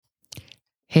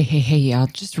Hey, y'all,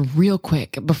 just real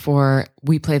quick before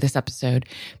we play this episode.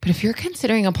 But if you're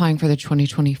considering applying for the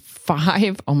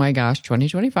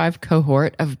 2025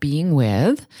 cohort of Being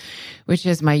With, which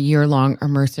is my year-long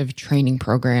immersive training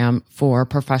program for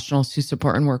professionals who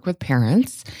support and work with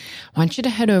parents, I want you to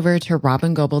head over to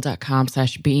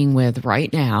robingoebel.com/beingwith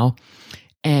right now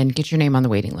and get your name on the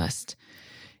waiting list.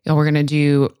 We're going to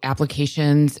do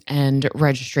applications and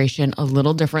registration a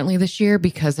little differently this year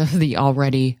because of the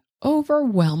already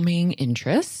overwhelming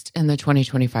interest in the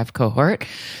 2025 cohort.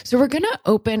 So we're going to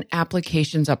open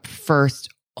applications up first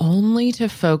only to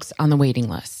folks on the waiting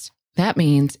list. That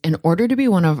means in order to be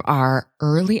one of our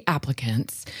early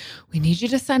applicants, we need you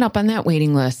to sign up on that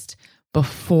waiting list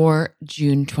before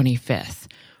June 25th.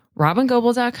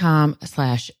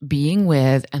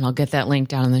 robingoebel.com/beingwith, and I'll get that link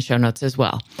down in the show notes as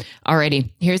well.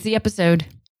 Alrighty, here's the episode.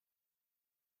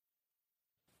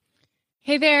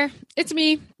 Hey there, it's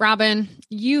me, Robin.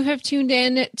 You have tuned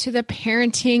in to the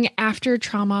Parenting After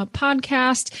Trauma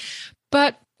podcast.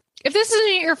 But if this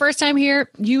isn't your first time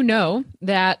here, you know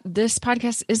that this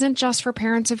podcast isn't just for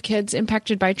parents of kids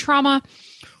impacted by trauma.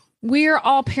 We're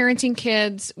all parenting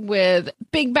kids with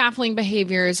big baffling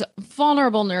behaviors,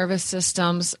 vulnerable nervous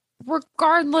systems,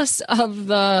 regardless of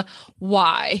the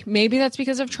why. Maybe that's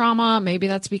because of trauma. Maybe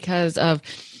that's because of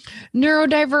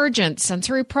neurodivergent,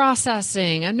 sensory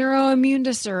processing, a neuroimmune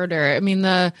disorder. I mean,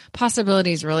 the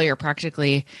possibilities really are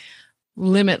practically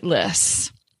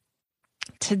limitless.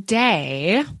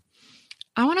 Today,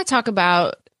 I want to talk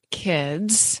about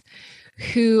kids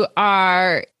who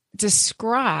are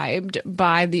described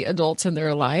by the adults in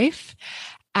their life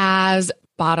as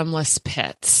bottomless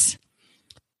pits.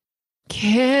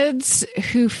 Kids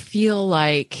who feel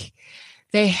like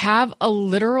they have a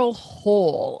literal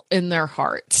hole in their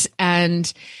hearts,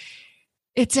 and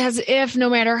it's as if no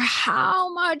matter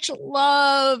how much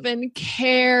love and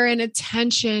care and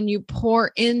attention you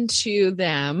pour into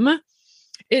them,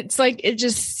 it's like it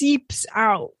just seeps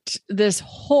out this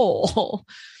hole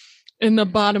in the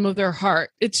bottom of their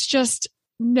heart. It's just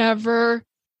never,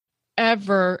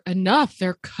 ever enough.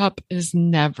 Their cup is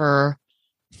never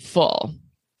full.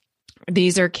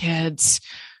 These are kids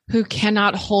who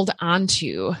cannot hold on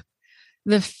to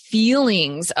the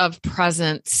feelings of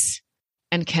presence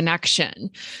and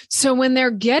connection. So when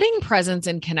they're getting presence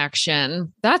and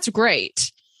connection, that's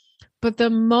great. But the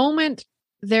moment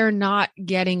they're not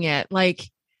getting it, like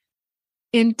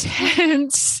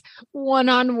intense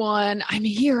one-on-one, I'm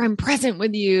here, I'm present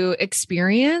with you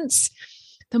experience,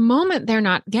 the moment they're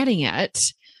not getting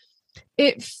it,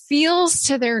 it feels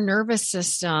to their nervous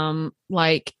system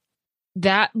like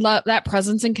that love, that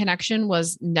presence and connection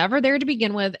was never there to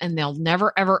begin with, and they'll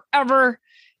never, ever, ever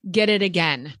get it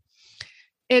again.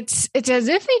 It's as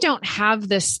if they don't have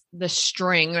the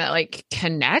string that like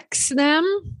connects them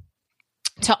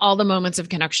to all the moments of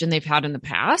connection they've had in the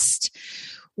past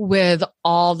with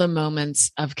all the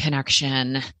moments of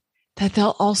connection that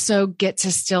they'll also get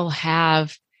to still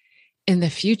have in the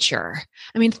future.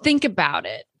 I mean, think about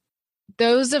it.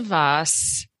 Those of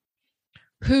us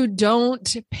who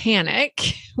don't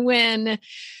panic when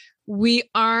we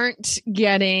aren't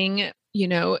getting,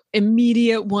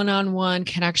 immediate one-on-one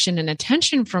connection and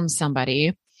attention from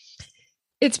somebody,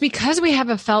 it's because we have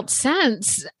a felt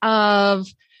sense of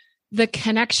the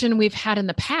connection we've had in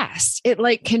the past. It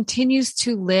like continues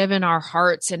to live in our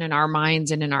hearts and in our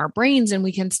minds and in our brains, and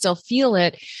we can still feel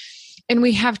it. And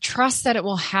we have trust that it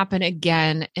will happen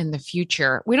again in the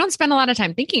future. We don't spend a lot of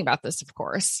time thinking about this, of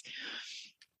course.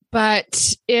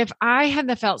 But if I had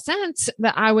the felt sense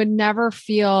that I would never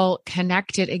feel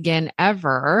connected again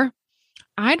ever,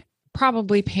 I'd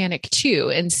probably panic too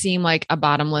and seem like a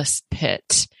bottomless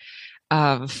pit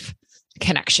of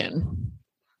connection.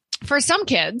 For some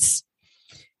kids,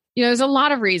 there's a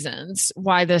lot of reasons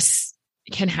why this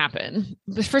can happen.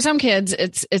 But for some kids,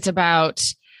 it's about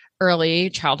early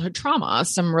childhood trauma,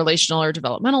 some relational or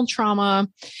developmental trauma,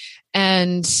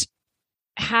 and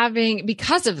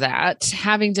because of that,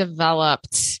 having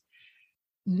developed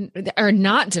or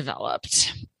not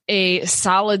developed a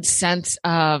solid sense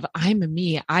of I'm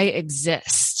me, I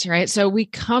exist, right? So we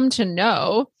come to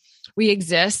know we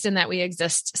exist and that we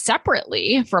exist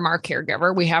separately from our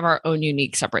caregiver. We have our own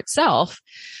unique separate self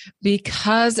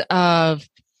because of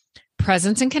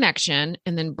presence and connection,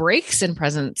 and then breaks in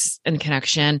presence and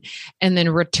connection, and then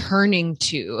returning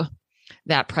to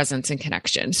that presence and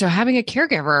connection. So having a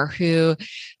caregiver who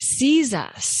sees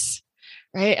us,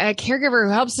 right? A caregiver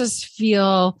who helps us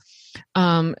feel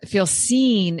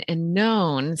seen and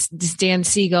known. Dan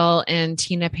Siegel and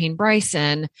Tina Payne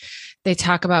Bryson, they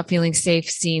talk about feeling safe,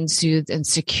 seen, soothed, and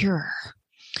secure.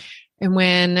 And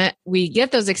when we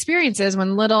get those experiences,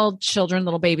 when little children,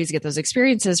 little babies get those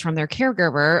experiences from their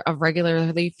caregiver of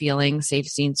regularly feeling safe,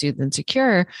 seen, soothed, and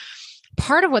secure,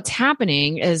 part of what's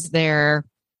happening is they're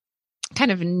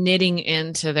kind of knitting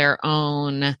into their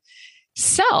own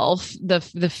self the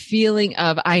feeling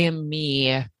of I am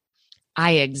me,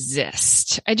 I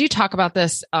exist. I do talk about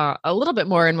this a little bit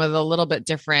more and with a little bit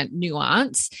different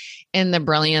nuance in the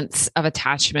Brilliance of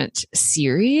Attachment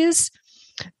series.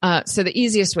 So the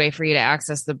easiest way for you to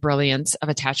access the Brilliance of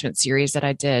Attachment series that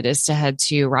I did is to head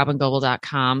to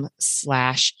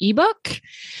robingoble.com/ebook,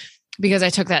 because I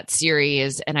took that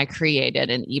series and I created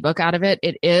an ebook out of it.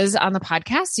 It is on the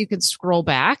podcast. You can scroll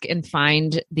back and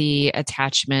find the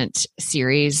attachment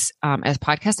series as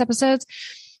podcast episodes.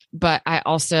 But I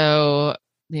also,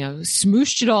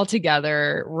 smooshed it all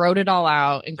together, wrote it all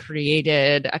out, and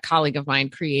a colleague of mine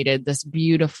created this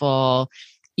beautiful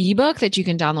ebook that you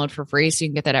can download for free. So you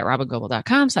can get that at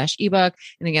robingoble.com/ebook.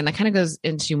 And again, that kind of goes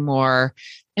into more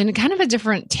and kind of a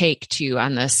different take too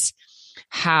on this,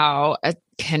 how a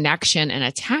connection and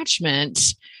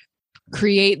attachment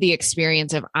create the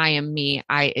experience of I am me,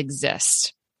 I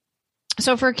exist.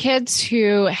 So for kids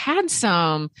who had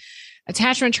some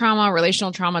attachment trauma,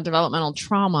 relational trauma, developmental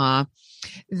trauma,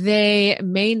 they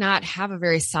may not have a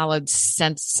very solid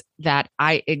sense that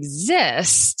I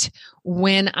exist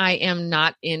when I am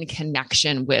not in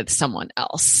connection with someone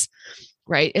else,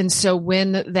 right? And so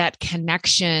when that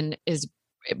connection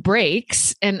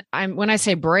breaks, and when I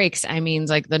say breaks, I mean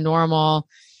like the normal,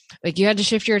 like you had to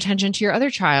shift your attention to your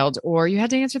other child, or you had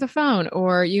to answer the phone,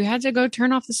 or you had to go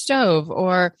turn off the stove,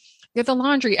 or get the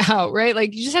laundry out, right?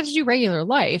 Like you just have to do regular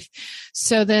life.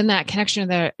 So then that connection,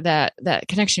 that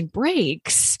connection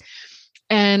breaks,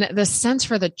 and the sense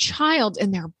for the child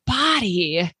in their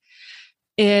body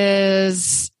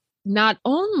is not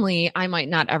only I might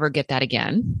not ever get that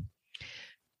again,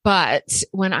 but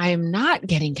when I'm not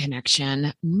getting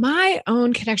connection, my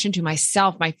own connection to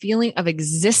myself, my feeling of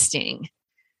existing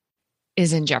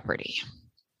is in jeopardy.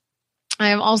 I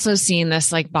have also seen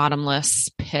this like bottomless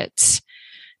pit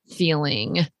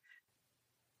feeling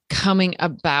coming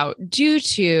about due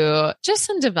to just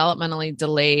some developmentally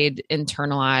delayed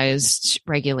internalized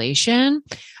regulation.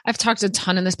 I've talked a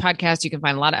ton in this podcast. You can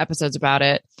find a lot of episodes about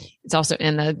it. It's also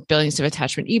in the Billions of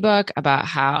Attachment ebook about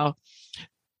how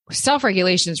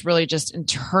self-regulation is really just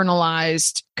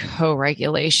internalized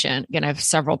co-regulation. Again, I have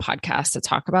several podcasts that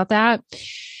talk about that.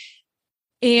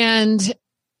 And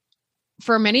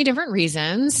for many different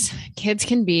reasons, kids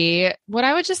can be what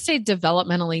I would just say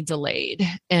developmentally delayed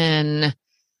in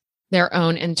their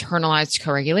own internalized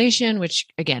co-regulation, which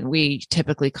again, we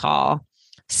typically call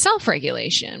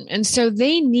self-regulation. And so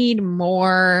they need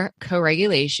more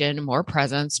co-regulation, more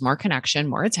presence, more connection,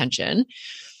 more attention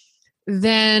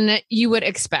than you would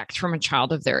expect from a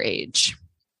child of their age.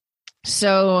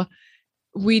 So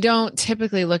we don't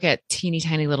typically look at teeny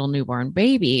tiny little newborn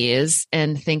babies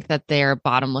and think that they're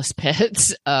bottomless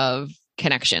pits of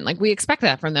connection. Like we expect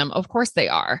that from them. Of course they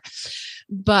are.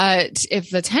 But if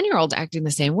the 10-year-old acting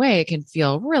the same way, it can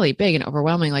feel really big and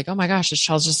overwhelming. Like, oh my gosh, this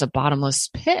child's just a bottomless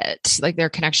pit. Like their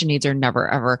connection needs are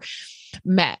never, ever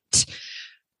met.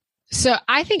 So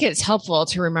I think it's helpful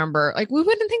to remember, like, we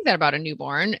wouldn't think that about a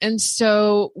newborn. And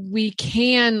so we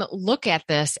can look at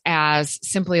this as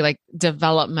simply like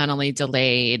developmentally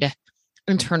delayed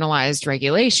internalized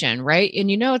regulation, right?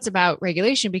 And it's about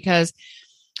regulation because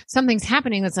something's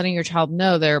happening that's letting your child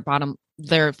know they're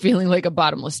feeling like a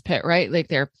bottomless pit, right? Like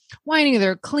they're whining,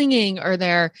 they're clinging, or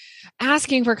they're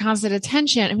asking for constant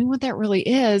attention. I mean, what that really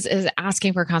is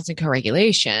asking for constant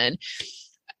co-regulation.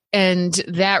 And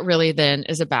that really then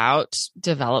is about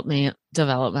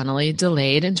developmentally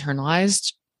delayed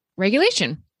internalized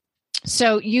regulation.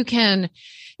 So you can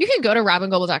go to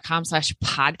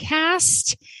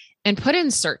robingoble.com/podcast and put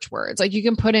in search words. Like you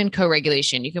can put in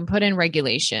co-regulation, you can put in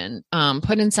regulation,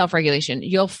 put in self-regulation.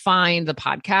 You'll find the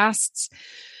podcasts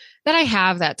that I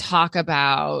have that talk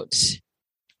about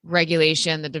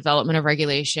regulation, the development of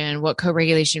regulation, what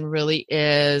co-regulation really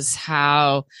is,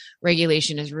 how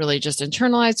regulation is really just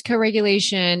internalized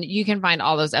co-regulation. You can find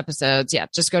all those episodes. Yeah,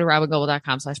 just go to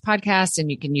robingoble.com/podcast and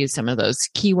you can use some of those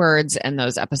keywords and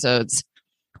those episodes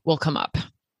will come up.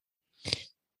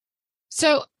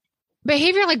 So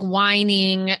behavior like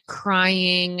whining,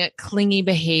 crying, clingy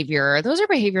behavior, those are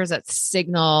behaviors that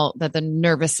signal that the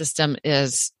nervous system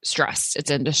is stressed.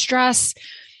 It's in distress.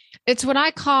 It's what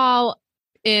I call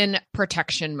in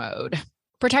protection mode.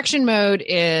 Protection mode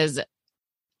is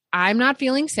I'm not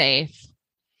feeling safe.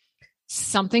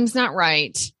 Something's not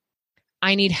right.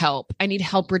 I need help. I need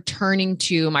help returning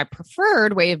to my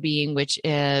preferred way of being, which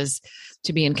is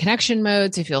to be in connection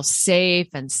mode, to feel safe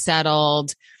and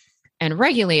settled and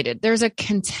regulated. There's a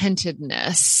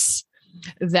contentedness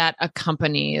that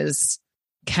accompanies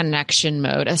connection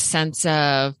mode, a sense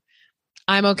of,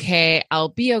 I'm okay, I'll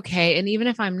be okay. And even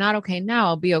if I'm not okay now,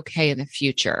 I'll be okay in the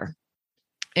future.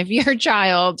 If your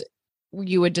child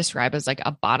you would describe as like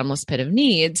a bottomless pit of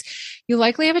needs, you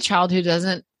likely have a child who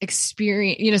doesn't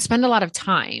spend a lot of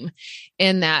time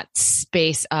in that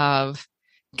space of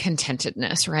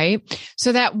contentedness, right?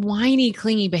 So that whiny,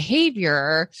 clingy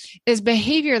behavior is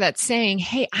behavior that's saying,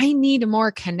 hey, I need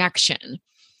more connection.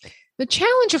 The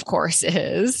challenge, of course,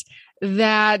 is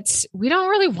that we don't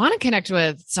really want to connect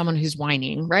with someone who's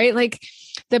whining, right? Like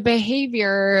the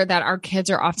behavior that our kids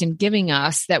are often giving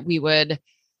us that we would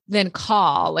then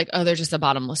call like, oh, they're just a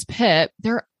bottomless pit.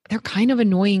 They're kind of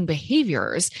annoying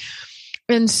behaviors.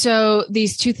 And so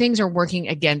these two things are working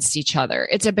against each other.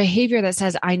 It's a behavior that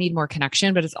says, I need more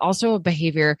connection, but it's also a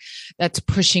behavior that's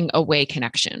pushing away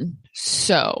connection.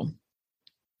 So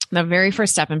the very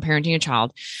first step in parenting a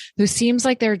child who seems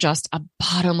like they're just a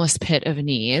bottomless pit of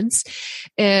needs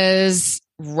is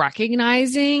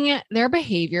recognizing their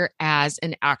behavior as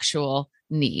an actual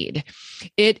need.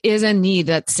 It is a need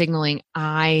that's signaling,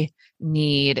 I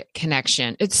need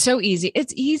connection. It's so easy.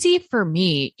 It's easy for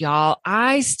me, y'all.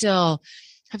 I still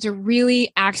have to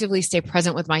really actively stay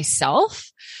present with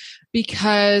myself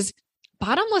because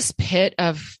bottomless pit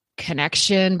of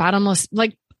connection,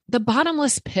 like the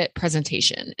bottomless pit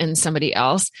presentation in somebody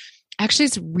else, actually,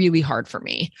 it's really hard for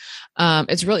me.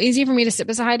 It's real easy for me to sit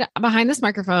behind this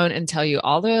microphone and tell you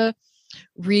all the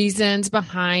reasons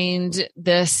behind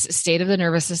this state of the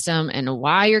nervous system and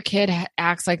why your kid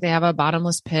acts like they have a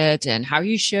bottomless pit and how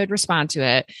you should respond to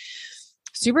it.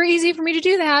 Super easy for me to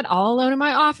do that all alone in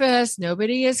my office.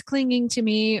 Nobody is clinging to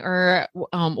me or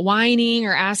whining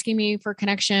or asking me for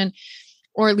connection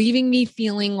or leaving me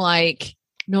feeling like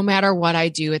no matter what I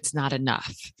do, it's not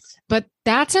enough. But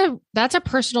that's a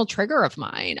personal trigger of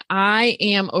mine. I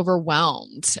am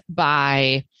overwhelmed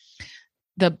by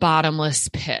the bottomless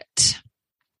pit.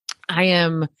 I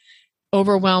am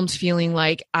overwhelmed feeling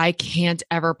like I can't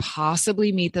ever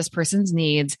possibly meet this person's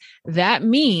needs. That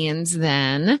means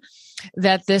then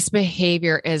that this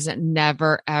behavior is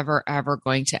never, ever, ever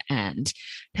going to end.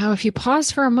 Now, if you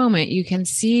pause for a moment, you can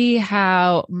see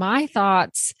how my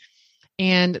thoughts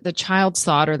and the child's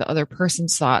thought or the other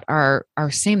person's thought are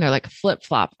same. They're like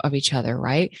flip-flop of each other,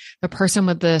 right? The person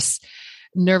with this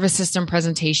nervous system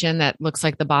presentation that looks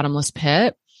like the bottomless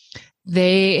pit,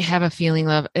 they have a feeling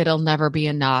of it'll never be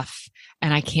enough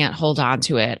and I can't hold on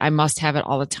to it. I must have it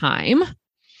all the time,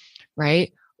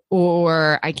 right?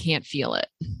 Or I can't feel it,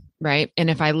 right?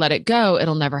 And if I let it go,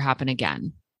 it'll never happen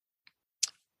again.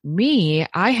 Me,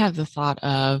 I have the thought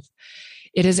of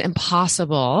it is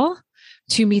impossible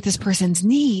to meet this person's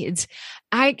needs.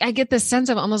 I get this sense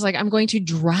of almost like I'm going to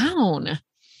drown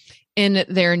in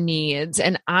their needs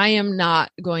and I am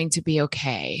not going to be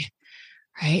okay,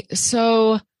 right?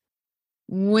 So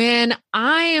when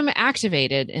I am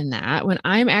activated in that, when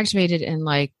I'm activated in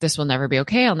like, this will never be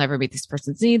okay, I'll never meet this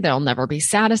person's need, they'll never be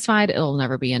satisfied, it'll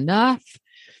never be enough.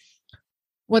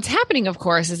 What's happening, of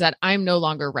course, is that I'm no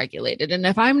longer regulated. And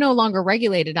if I'm no longer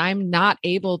regulated, I'm not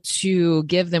able to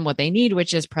give them what they need,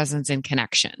 which is presence and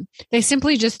connection. They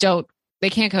simply just they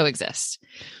can't coexist.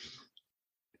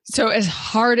 So as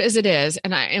hard as it is,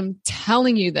 and I am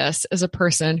telling you this as a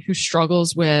person who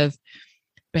struggles with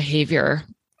behavior,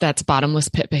 that's bottomless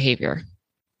pit behavior.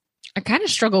 I kind of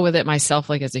struggle with it myself,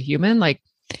 like as a human, like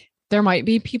there might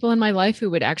be people in my life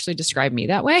who would actually describe me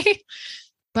that way,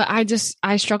 but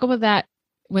I struggle with that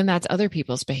when that's other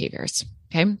people's behaviors.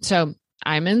 Okay. So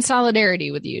I'm in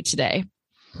solidarity with you today.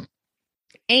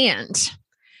 And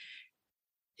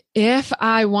if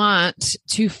I want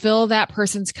to fill that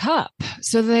person's cup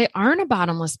so they aren't a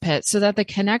bottomless pit, so that the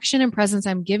connection and presence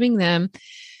I'm giving them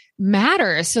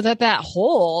matters, so that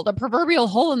hole, the proverbial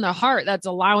hole in the heart that's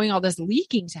allowing all this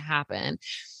leaking to happen.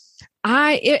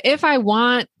 If I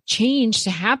want change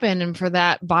to happen and for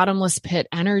that bottomless pit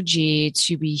energy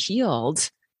to be healed,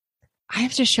 I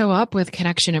have to show up with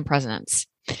connection and presence.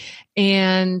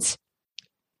 And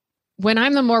when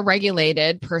I'm the more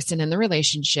regulated person in the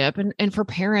relationship, and for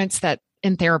parents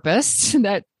and therapists,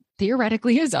 that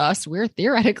theoretically is us, we're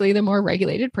theoretically the more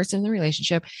regulated person in the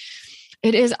relationship.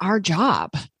 It is our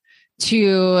job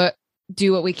to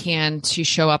do what we can to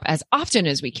show up as often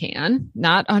as we can,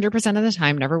 not 100% of the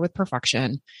time, never with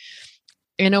perfection,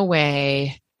 in a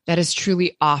way that is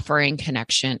truly offering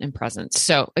connection and presence.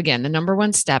 So again, the number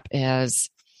one step is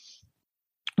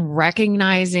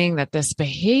recognizing that this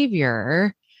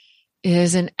behavior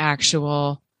is an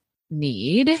actual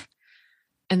need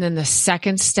And then the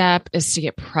second step is to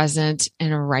get present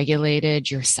and regulated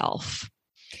yourself.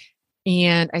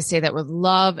 And I say that with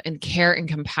love and care and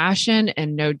compassion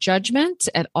and no judgment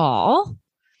at all.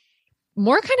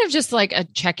 More kind of just like a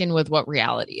check-in with what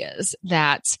reality is,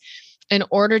 that in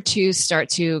order to start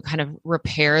to kind of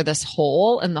repair this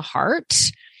hole in the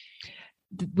heart,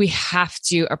 we have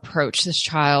to approach this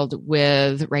child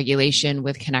with regulation,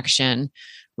 with connection,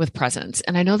 with presence.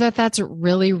 And I know that that's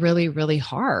really, really, really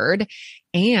hard.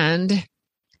 And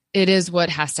it is what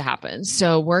has to happen.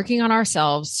 So working on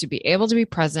ourselves to be able to be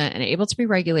present and able to be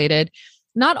regulated,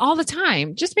 not all the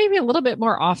time, just maybe a little bit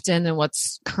more often than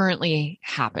what's currently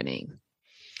happening,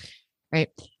 right?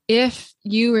 If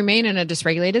you remain in a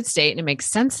dysregulated state and it makes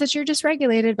sense that you're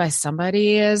dysregulated by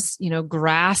somebody's,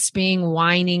 grasping,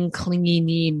 whining, clingy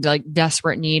need, like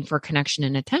desperate need for connection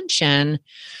and attention,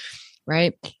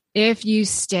 right? If you're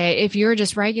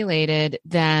dysregulated,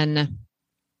 then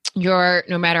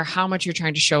no matter how much you're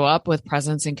trying to show up with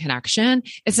presence and connection,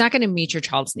 it's not going to meet your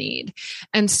child's need.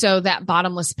 And so that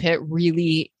bottomless pit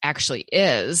really actually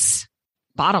is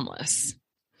bottomless.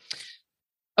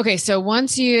 Okay, so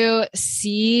once you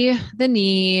see the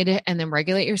need and then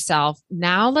regulate yourself,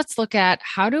 now let's look at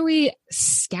how do we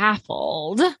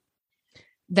scaffold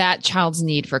that child's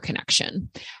need for connection?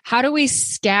 How do we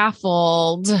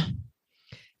scaffold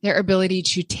their ability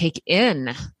to take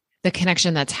in the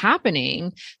connection that's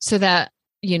happening so that,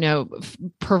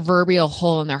 proverbial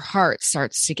hole in their heart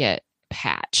starts to get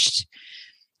patched?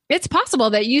 It's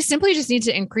possible that you simply just need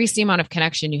to increase the amount of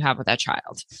connection you have with that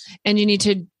child. And you need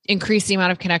to increase the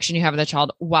amount of connection you have with that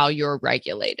child while you're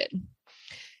regulated.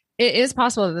 It is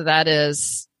possible that that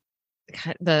is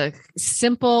the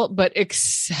simple but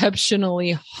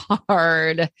exceptionally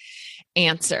hard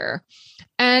answer.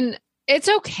 And it's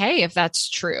okay if that's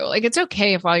true. Like, it's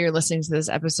okay if while you're listening to this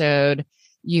episode,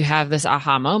 you have this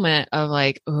aha moment of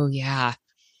like, oh yeah,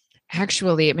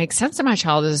 actually it makes sense that my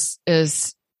child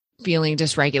is feeling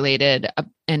dysregulated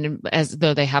and as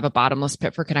though they have a bottomless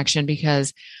pit for connection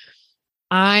because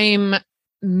I'm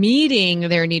meeting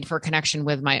their need for connection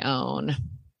with my own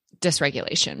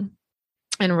dysregulation.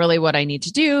 And really what I need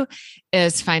to do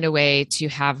is find a way to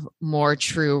have more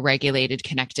true, regulated,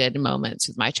 connected moments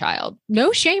with my child.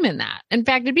 No shame in that. In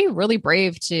fact, it'd be really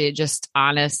brave to just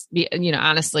honestly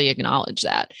acknowledge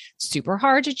that. It's super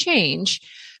hard to change,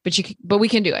 but we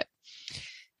can do it.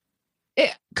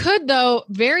 It could, though,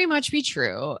 very much be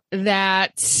true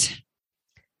that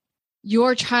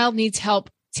your child needs help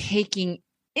taking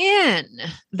in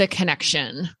the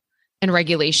connection and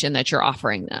regulation that you're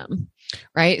offering them.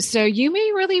 Right. So you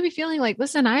may really be feeling like,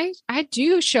 listen, I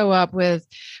do show up with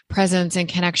presence and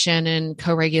connection and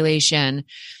co-regulation,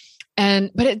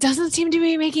 but it doesn't seem to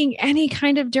be making any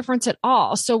kind of difference at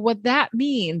all. So what that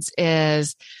means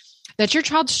is that your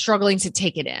child's struggling to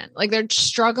take it in. Like, they're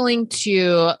struggling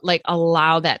to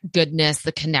allow that goodness,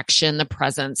 the connection, the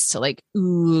presence to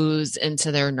ooze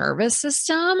into their nervous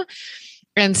system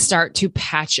and start to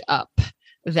patch up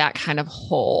that kind of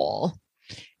hole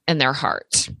in their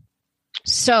heart.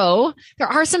 So there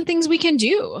are some things we can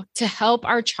do to help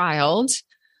our child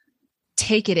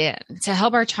take it in, to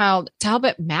help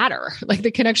it matter, like the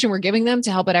connection we're giving them,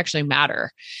 to help it actually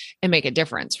matter and make a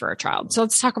difference for our child. So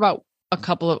let's talk about a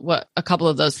couple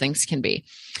of those things can be.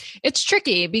 It's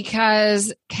tricky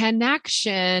because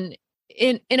connection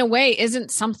in a way isn't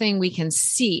something we can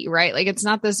see, right? Like, it's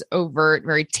not this overt,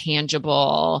 very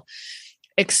tangible,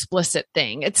 explicit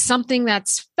thing. It's something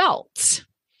that's felt,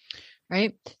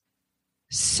 right?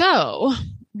 So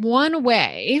one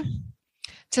way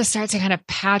to start to kind of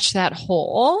patch that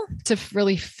hole, to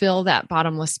really fill that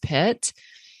bottomless pit,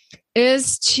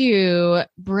 is to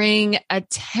bring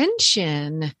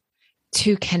attention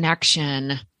to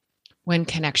connection when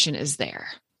connection is there.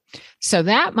 So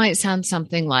that might sound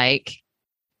something like,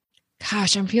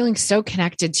 gosh, I'm feeling so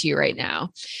connected to you right now.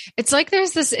 It's like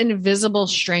there's this invisible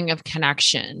string of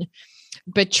connection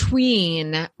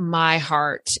between my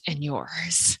heart and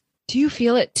yours. Do you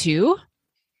feel it too?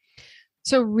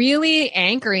 So really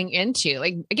anchoring into,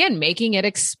 again, making it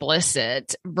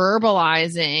explicit,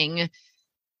 verbalizing,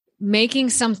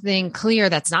 making something clear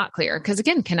that's not clear. Because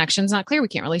again, connection's not clear. We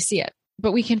can't really see it,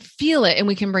 but we can feel it and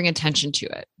we can bring attention to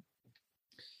it.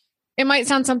 It might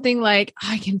sound something like,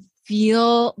 I can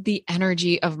feel the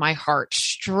energy of my heart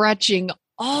stretching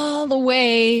all the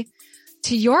way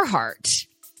to your heart.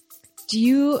 Do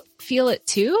you feel it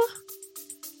too?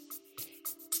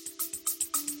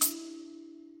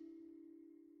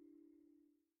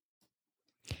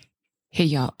 Hey,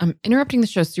 y'all, I'm interrupting the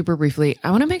show super briefly.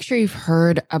 I want to make sure you've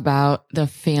heard about the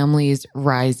Families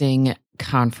Rising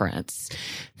conference.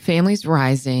 Families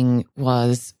Rising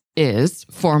was is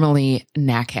formerly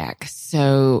NACAC.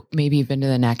 So maybe you've been to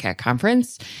the NACAC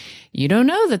conference. You don't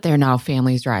know that they're now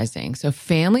Families Rising. So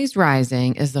Families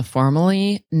Rising is the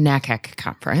formerly NACAC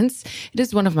conference. It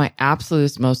is one of my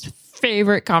absolute most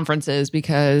favorite conferences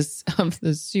because of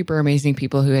the super amazing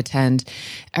people who attend.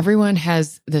 Everyone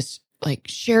has this like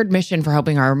shared mission for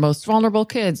helping our most vulnerable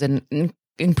kids and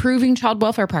improving child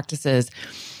welfare practices,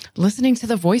 listening to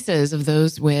the voices of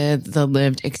those with the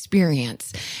lived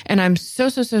experience. And I'm so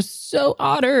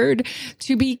honored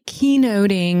to be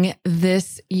keynoting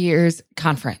this year's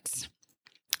conference.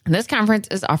 And this conference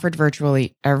is offered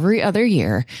virtually every other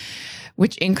year,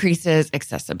 which increases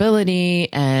accessibility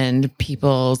and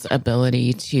people's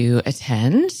ability to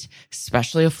attend,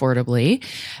 especially affordably.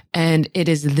 And it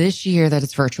is this year that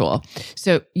it's virtual.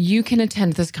 So you can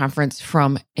attend this conference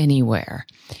from anywhere.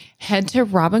 Head to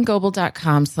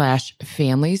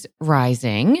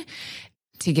robingoble.com/familiesrising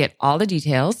to get all the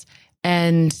details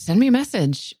and send me a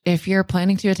message if you're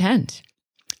planning to attend.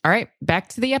 All right, back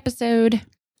to the episode.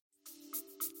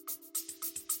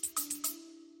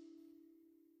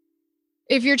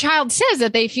 If your child says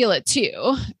that they feel it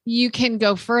too, you can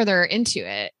go further into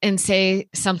it and say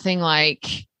something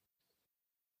like,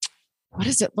 what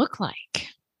does it look like?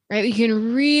 Right? You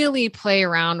can really play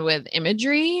around with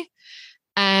imagery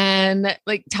and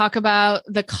like talk about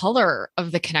the color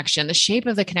of the connection, the shape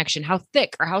of the connection, how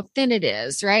thick or how thin it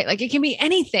is, right? Like it can be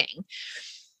anything.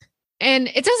 And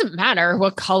it doesn't matter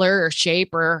what color or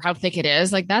shape or how thick it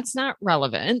is. Like that's not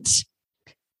relevant.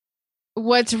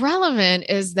 What's relevant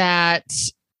is that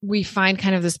we find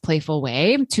kind of this playful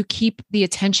way to keep the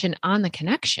attention on the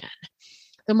connection.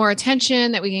 The more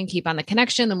attention that we can keep on the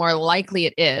connection, the more likely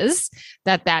it is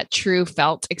that that true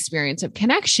felt experience of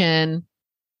connection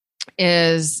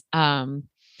is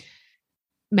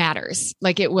matters.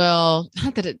 Like it will,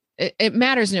 not that it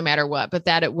matters no matter what, but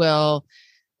that it will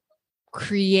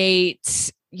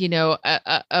create, you know,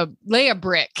 lay a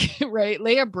brick, right?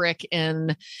 Lay a brick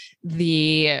in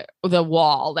the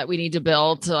wall that we need to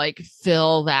build to like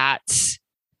fill that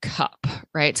cup,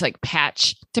 right? To like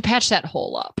patch that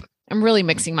hole up. I'm really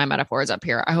mixing my metaphors up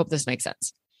here. I hope this makes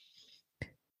sense.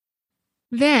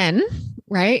 Then,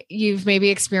 right, you've maybe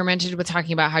experimented with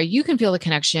talking about how you can feel the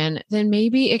connection. Then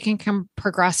maybe it can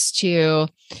progress to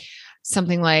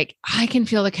something like, I can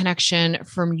feel the connection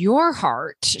from your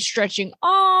heart stretching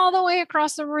all the way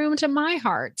across the room to my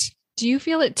heart. Do you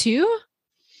feel it too?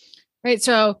 Right.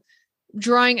 So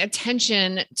drawing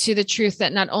attention to the truth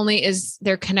that not only is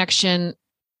there connection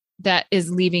that is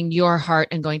leaving your heart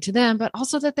and going to them, but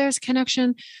also that there's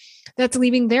connection that's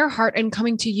leaving their heart and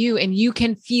coming to you, and you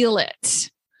can feel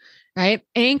it, right?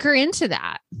 Anchor into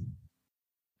that.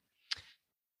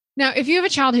 Now, if you have a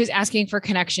child who's asking for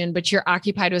connection, but you're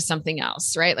occupied with something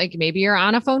else, right? Like maybe you're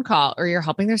on a phone call or you're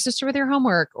helping their sister with their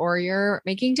homework or you're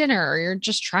making dinner or you're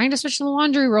just trying to switch the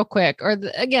laundry real quick, or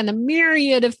again, the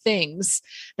myriad of things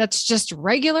that's just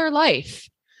regular life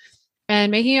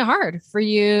and making it hard for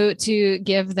you to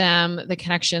give them the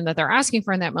connection that they're asking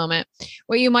for in that moment.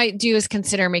 What you might do is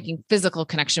consider making physical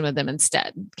connection with them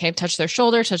instead. Okay. Touch their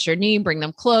shoulder, touch their knee, bring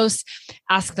them close,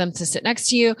 ask them to sit next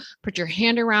to you, put your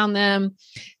hand around them.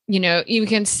 You know, you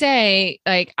can say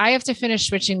like, I have to finish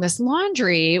switching this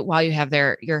laundry while you have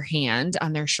your hand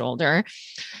on their shoulder.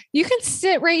 You can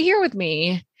sit right here with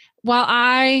me while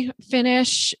I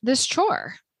finish this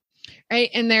chore. Right.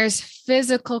 And there's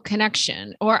physical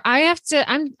connection. Or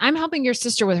I'm helping your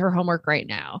sister with her homework right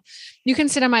now. You can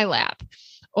sit on my lap,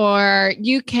 or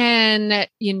you can,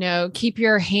 you know, keep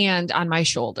your hand on my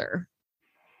shoulder.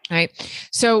 Right.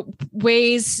 So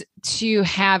ways to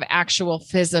have actual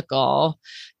physical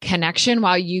connection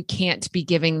while you can't be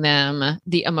giving them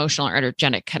the emotional or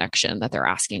energetic connection that they're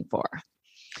asking for.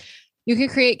 You can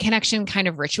create connection kind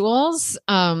of rituals.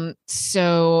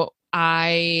 So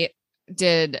I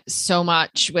did so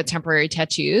much with temporary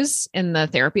tattoos in the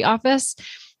therapy office.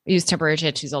 I use temporary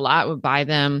tattoos a lot. Would buy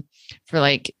them for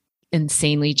like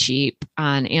insanely cheap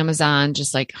on Amazon,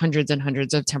 just like hundreds and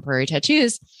hundreds of temporary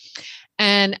tattoos.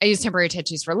 And I use temporary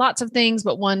tattoos for lots of things,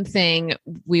 but one thing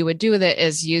we would do with it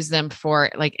is use them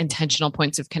for like intentional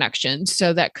points of connection.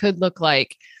 So that could look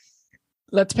like,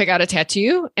 let's pick out a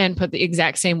tattoo and put the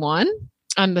exact same one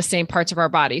on the same parts of our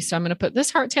body. So I'm going to put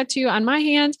this heart tattoo on my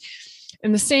hand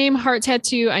and the same heart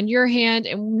tattoo on your hand.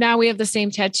 And now we have the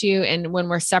same tattoo. And when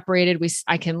we're separated,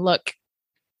 I can look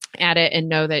at it and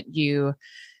know that you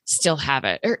still have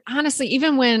it. Or honestly,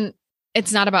 even when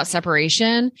it's not about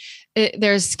separation,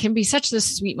 can be such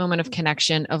this sweet moment of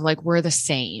connection of like, we're the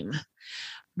same.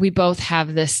 We both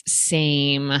have this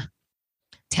same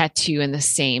tattoo in the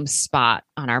same spot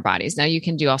on our bodies. Now you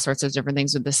can do all sorts of different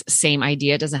things with this same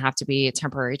idea. It doesn't have to be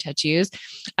temporary tattoos.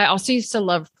 I also used to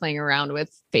love playing around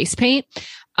with face paint.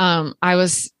 I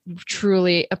was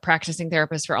truly a practicing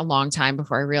therapist for a long time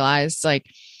before I realized like,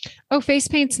 oh, face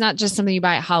paint's not just something you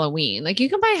buy at Halloween. Like you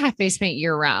can buy face paint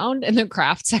year round in the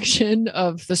craft section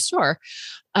of the store.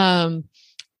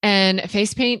 And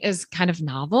face paint is kind of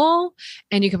novel,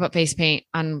 and you can put face paint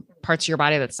on parts of your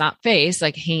body that's not face,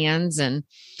 like hands and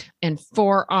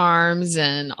forearms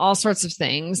and all sorts of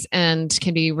things, and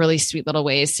can be really sweet little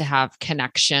ways to have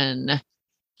connection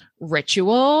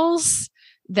rituals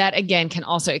that again can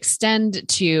also extend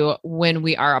to when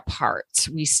we are apart.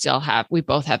 We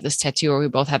both have this tattoo, or we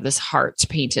both have this heart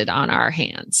painted on our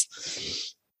hands.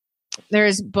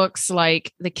 There's books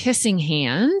like The Kissing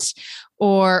Hand,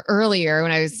 or earlier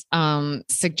when I was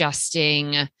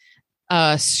suggesting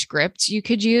a script you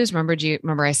could use.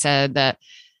 Remember I said that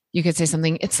you could say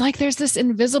something, it's like there's this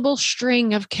invisible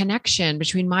string of connection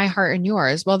between my heart and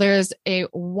yours. Well, there's a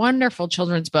wonderful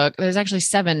children's book. There's actually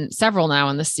several now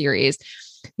in the series,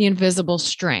 The Invisible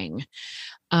String.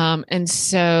 And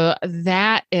so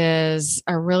that is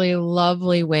a really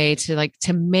lovely way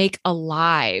to make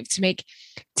alive, to make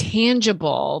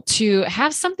tangible, to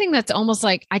have something that's almost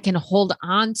like I can hold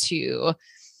on to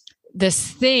this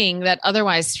thing that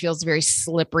otherwise feels very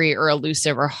slippery or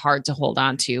elusive or hard to hold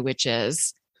on to, which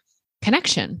is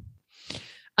connection.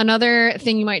 Another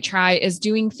thing you might try is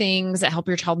doing things that help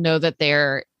your child know that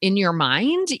they're in your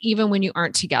mind, even when you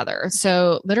aren't together.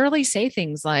 So literally say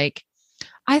things like,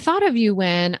 I thought of you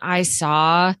when I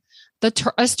saw a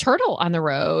turtle on the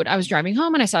road. I was driving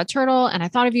home and I saw a turtle, and I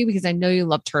thought of you because I know you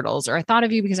love turtles. Or I thought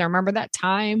of you because I remember that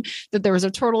time that there was a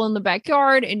turtle in the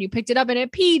backyard and you picked it up and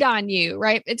it peed on you,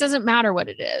 right? It doesn't matter what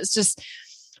it is. Just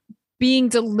being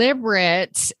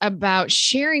deliberate about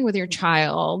sharing with your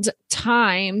child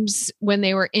times when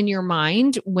they were in your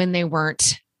mind, when you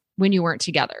weren't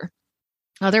together.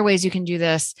 Other ways you can do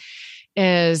this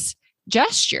is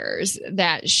gestures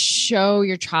that show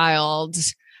your child,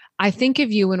 I think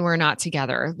of you when we're not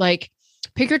together. Like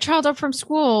pick your child up from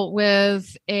school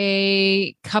with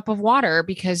a cup of water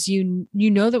because you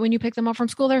know that when you pick them up from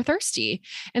school, they're thirsty.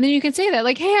 And then you can say that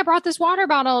like, hey, I brought this water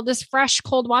bottle, this fresh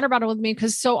cold water bottle with me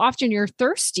because so often you're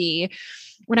thirsty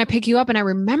when I pick you up, and I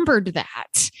remembered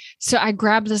that. So I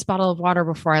grabbed this bottle of water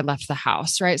before I left the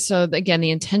house, right? So again,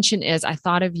 the intention is I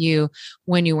thought of you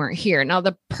when you weren't here. Now,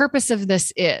 the purpose of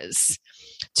this is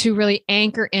to really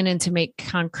anchor in and to make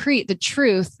concrete the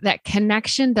truth that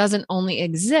connection doesn't only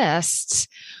exist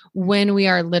when we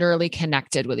are literally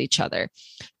connected with each other.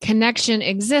 Connection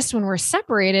exists when we're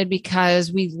separated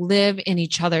because we live in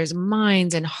each other's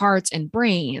minds and hearts and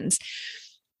brains.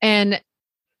 And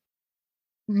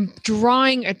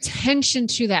drawing attention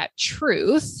to that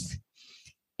truth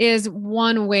is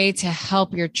one way to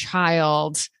help your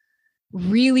child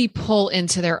really pull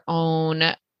into their own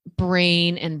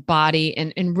brain and body.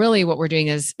 And really what we're doing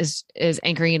is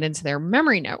anchoring it into their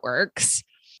memory networks.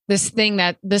 This thing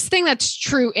that's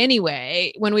true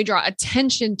anyway, when we draw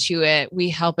attention to it, we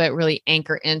help it really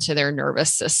anchor into their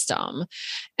nervous system.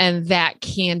 And that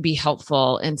can be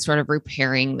helpful in sort of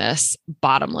repairing this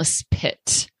bottomless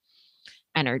pit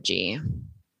energy.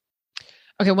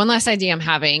 Okay, one last idea I'm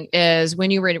having is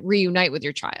when you reunite with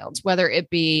your child, whether it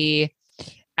be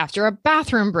after a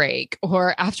bathroom break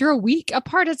or after a week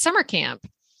apart at summer camp,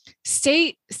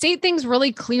 state things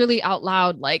really clearly out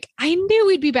loud. Like, I knew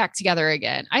we'd be back together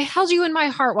again. I held you in my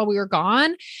heart while we were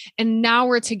gone, and now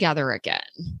we're together again.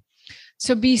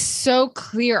 So be so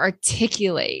clear,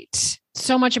 articulate.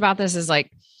 So much about this is like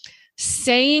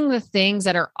saying the things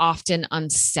that are often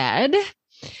unsaid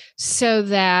so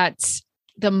that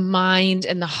the mind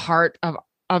and the heart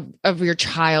of your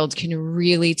child can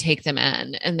really take them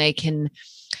in, and they can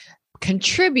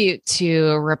contribute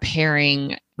to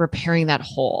repairing that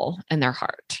hole in their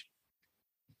heart.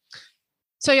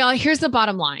 So y'all, here's the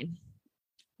bottom line.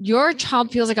 Your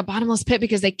child feels like a bottomless pit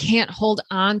because they can't hold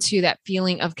on to that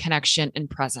feeling of connection and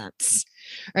presence,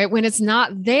 right? When it's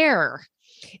not there,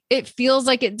 it feels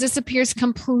like it disappears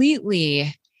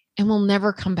completely and will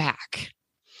never come back.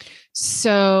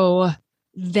 So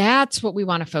that's what we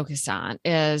want to focus on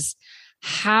is,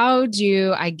 how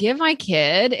do I give my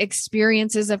kid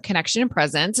experiences of connection and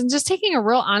presence, and just taking a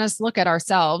real honest look at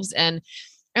ourselves? And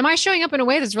am I showing up in a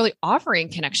way that's really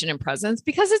offering connection and presence?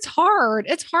 Because it's hard.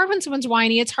 It's hard when someone's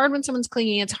whiny. It's hard when someone's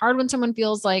clingy. It's hard when someone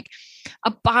feels like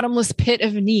a bottomless pit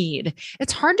of need.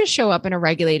 It's hard to show up in a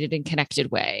regulated and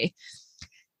connected way.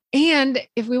 And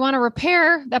if we want to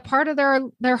repair that part of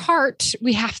their heart,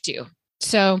 we have to.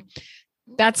 So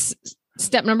that's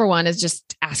step number one is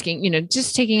just asking,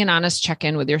 just taking an honest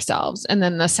check-in with yourselves. And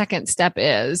then the second step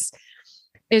is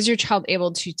your child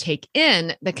able to take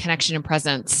in the connection and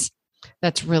presence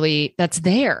that's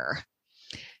there?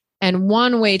 And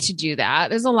one way to do that,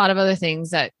 there's a lot of other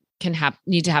things that can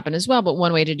need to happen as well. But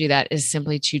one way to do that is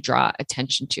simply to draw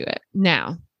attention to it.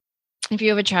 Now, if you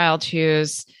have a child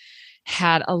who's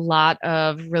had a lot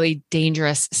of really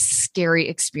dangerous, scary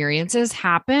experiences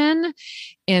happen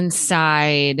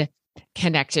inside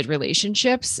connected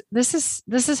relationships, this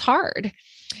is hard,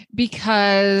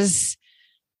 because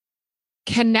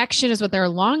connection is what they're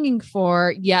longing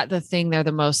for, yet the thing they're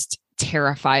the most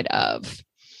terrified of.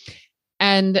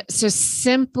 And so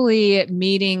simply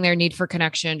meeting their need for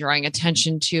connection, drawing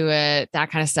attention to it,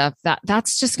 that kind of stuff,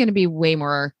 that's just going to be way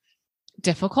more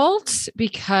difficult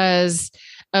because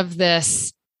of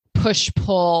this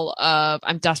push-pull of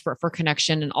I'm desperate for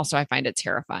connection, and also I find it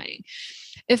terrifying.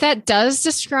 If that does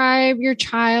describe your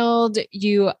child,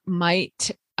 you might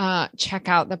check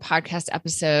out the podcast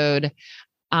episode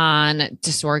on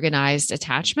disorganized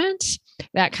attachment.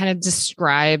 That kind of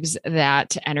describes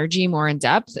that energy more in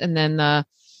depth. And then the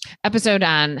episode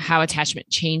on how attachment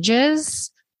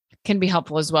changes can be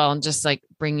helpful as well. And just like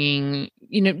bringing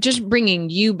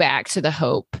you back to the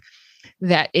hope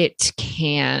that it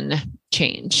can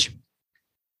change.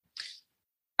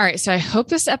 All right. So I hope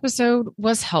this episode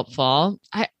was helpful.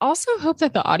 I also hope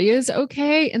that the audio is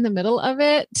okay in the middle of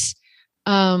it.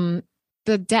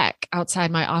 The deck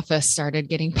outside my office started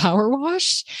getting power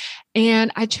washed,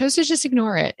 and I chose to just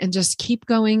ignore it and just keep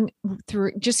going.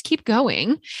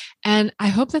 And I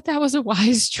hope that was a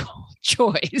wise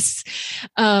choice.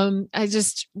 I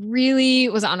just really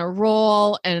was on a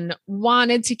roll and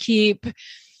wanted to keep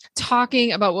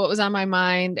talking about what was on my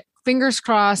mind. Fingers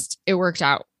crossed it worked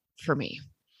out for me.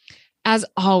 As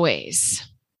always,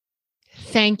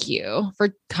 thank you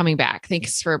for coming back.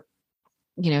 Thanks for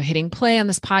hitting play on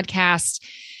this podcast.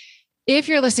 If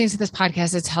you're listening to this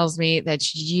podcast, it tells me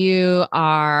that you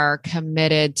are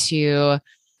committed to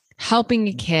helping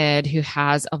a kid who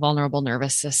has a vulnerable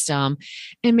nervous system.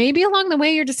 And maybe along the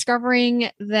way, you're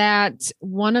discovering that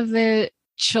one of the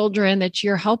children that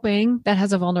you're helping that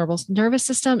has a vulnerable nervous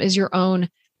system is your own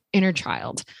inner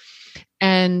child.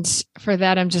 And for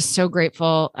that, I'm just so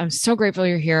grateful. I'm so grateful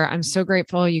you're here. I'm so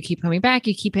grateful you keep coming back.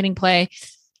 You keep hitting play.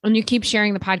 And you keep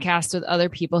sharing the podcast with other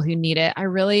people who need it. I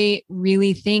really,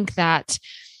 really think that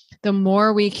the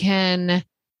more we can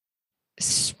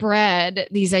spread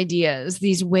these ideas,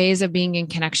 these ways of being in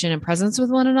connection and presence with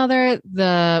one another,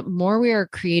 the more we are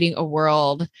creating a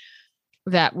world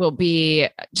that will be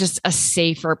just a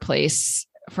safer place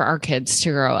for our kids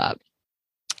to grow up.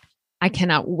 I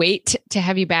cannot wait to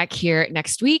have you back here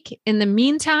next week. In the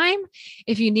meantime,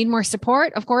 if you need more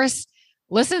support, of course,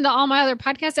 listen to all my other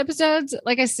podcast episodes.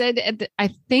 Like I said, I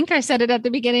think I said it at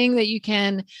the beginning that you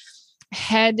can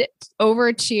head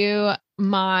over to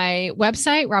my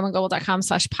website,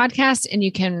 robingoble.com/podcast, and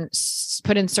you can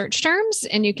put in search terms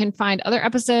and you can find other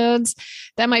episodes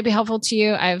that might be helpful to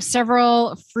you. I have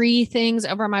several free things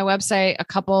over on my website, a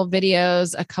couple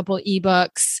videos, a couple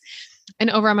ebooks. And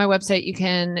over on my website, you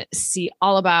can see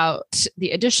all about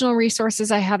the additional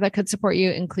resources I have that could support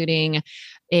you, including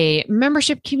a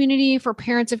membership community for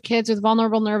parents of kids with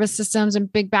vulnerable nervous systems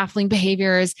and big baffling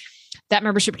behaviors. That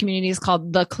membership community is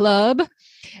called The Club,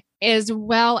 as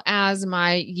well as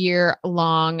my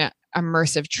year-long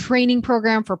immersive training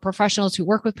program for professionals who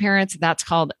work with parents. That's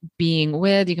called Being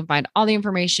With. You can find all the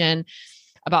information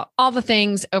about all the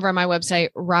things over on my website,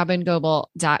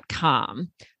 robingoble.com.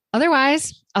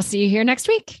 Otherwise, I'll see you here next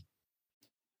week.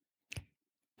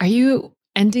 Are you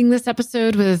ending this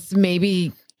episode with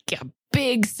maybe a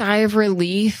big sigh of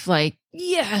relief? Like,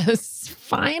 yes,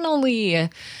 finally,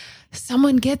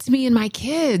 someone gets me and my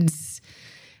kids.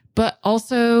 But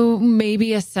also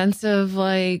maybe a sense of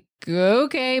like,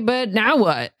 okay, but now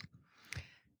what?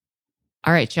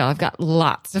 All right, y'all, I've got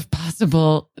lots of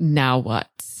possible now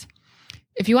whats.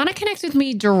 If you want to connect with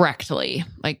me directly,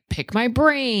 like pick my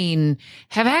brain,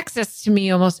 have access to me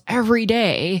almost every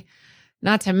day,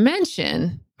 not to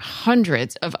mention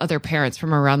hundreds of other parents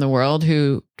from around the world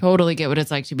who totally get what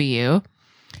it's like to be you,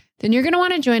 then you're going to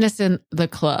want to join us in the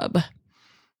club.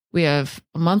 We have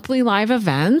monthly live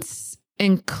events,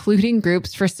 including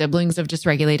groups for siblings of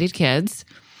dysregulated kids,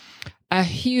 a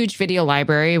huge video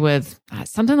library with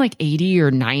something like 80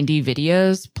 or 90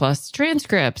 videos, plus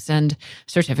transcripts and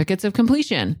certificates of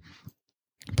completion.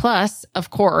 Plus, of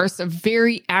course, a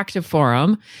very active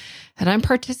forum that I'm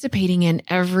participating in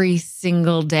every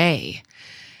single day.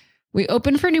 We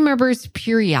open for new members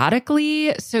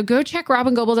periodically, so go check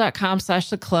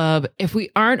robingoble.com/the club. If we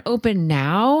aren't open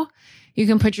now, You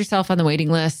can put yourself on the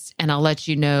waiting list and I'll let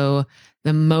you know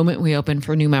the moment we open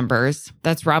for new members.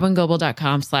 That's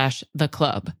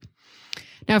robingoble.com/theclub.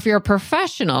 Now, if you're a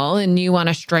professional and you want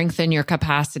to strengthen your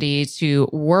capacity to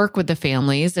work with the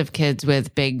families of kids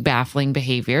with big, baffling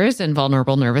behaviors and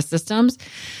vulnerable nervous systems,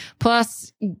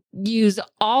 plus use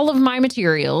all of my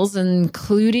materials,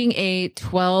 including a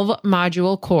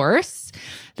 12-module course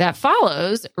that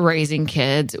follows raising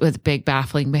kids with big,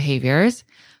 baffling behaviors,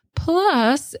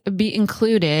 plus be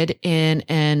included in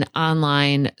an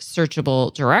online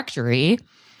searchable directory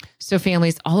so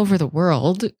families all over the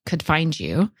world could find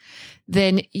you,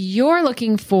 then you're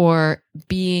looking for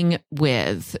Being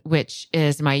With, which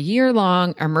is my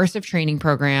year-long immersive training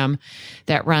program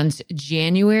that runs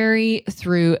January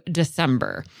through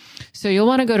December. So you'll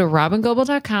want to go to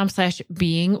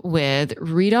robingoble.com/beingwith,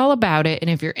 read all about it. And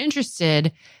if you're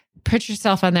interested, put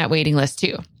yourself on that waiting list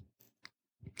too.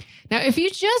 Now, if you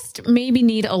just maybe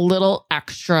need a little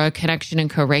extra connection and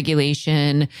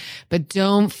co-regulation, but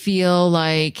don't feel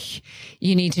like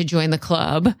you need to join the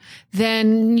club,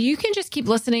 then you can just keep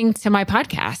listening to my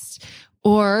podcast.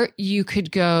 Or you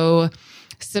could go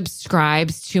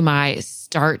subscribe to my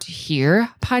Start Here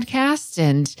podcast,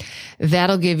 and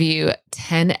that'll give you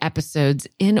 10 episodes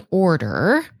in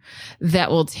order that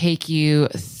will take you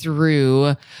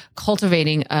through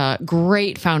cultivating a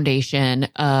great foundation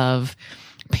of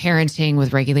parenting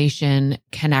with regulation,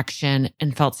 connection,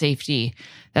 and felt safety.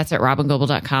 That's at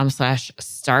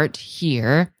robingoble.com/start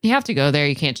here. You have to go there.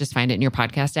 You can't just find it in your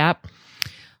podcast app.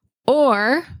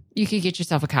 Or you could get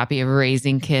yourself a copy of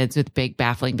Raising Kids with Big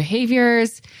Baffling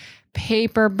Behaviors,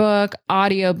 paper book,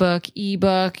 audiobook,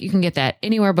 ebook. You can get that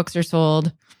anywhere books are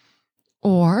sold.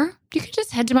 Or you could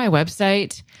just head to my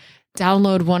website,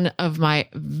 download one of my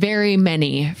very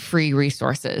many free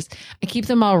resources. I keep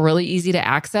them all really easy to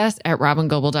access at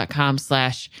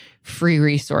robingoble.com/free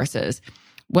resources.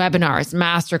 Webinars,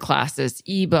 masterclasses,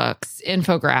 ebooks,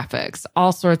 infographics,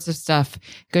 all sorts of stuff.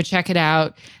 Go check it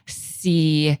out.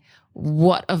 See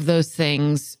what of those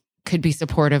things could be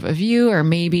supportive of you or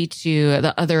maybe to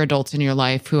the other adults in your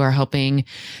life who are helping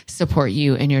support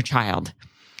you and your child.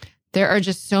 There are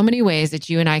just so many ways that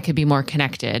you and I could be more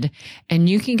connected, and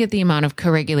you can get the amount of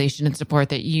co-regulation and support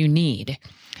that you need.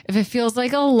 If it feels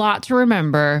like a lot to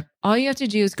remember, all you have to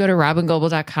do is go to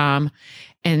robingoble.com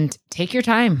and take your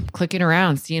time clicking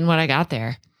around, seeing what I got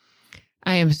there.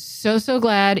 I am so, so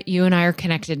glad you and I are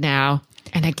connected now,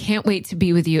 and I can't wait to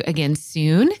be with you again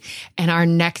soon in our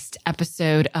next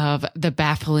episode of the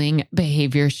Baffling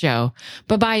Behavior Show.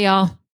 Bye-bye, y'all.